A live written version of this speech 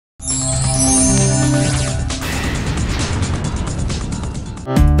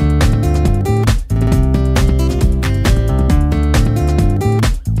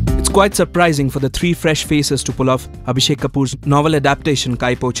quite surprising for the three fresh faces to pull off Abhishek Kapoor's novel adaptation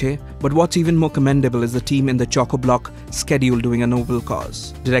Kai Poche, but what's even more commendable is the team in the Choco-Block schedule doing a noble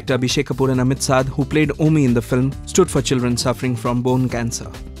cause. Director Abhishek Kapoor and Amit Sadh, who played Omi in the film, stood for children suffering from bone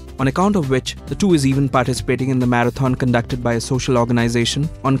cancer. On account of which, the two is even participating in the marathon conducted by a social organization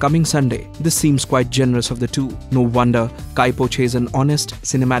on coming Sunday. This seems quite generous of the two. No wonder Kai Poche is an honest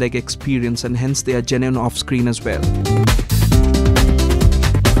cinematic experience and hence they are genuine off-screen as well.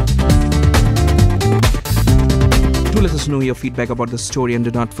 Do let us know your feedback about the story and do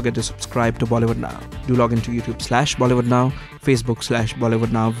not forget to subscribe to Bollywood Now. Do log into YouTube/Bollywood Now,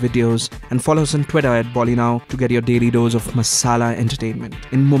 Facebook/Bollywood Now videos and follow us on Twitter @BollyNow to get your daily dose of masala entertainment.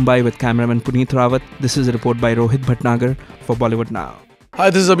 In Mumbai with cameraman Puneet Rawat, this is a report by Rohit Bhatnagar for Bollywood Now.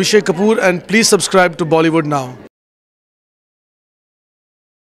 Hi, this is Abhishek Kapoor and please subscribe to Bollywood Now.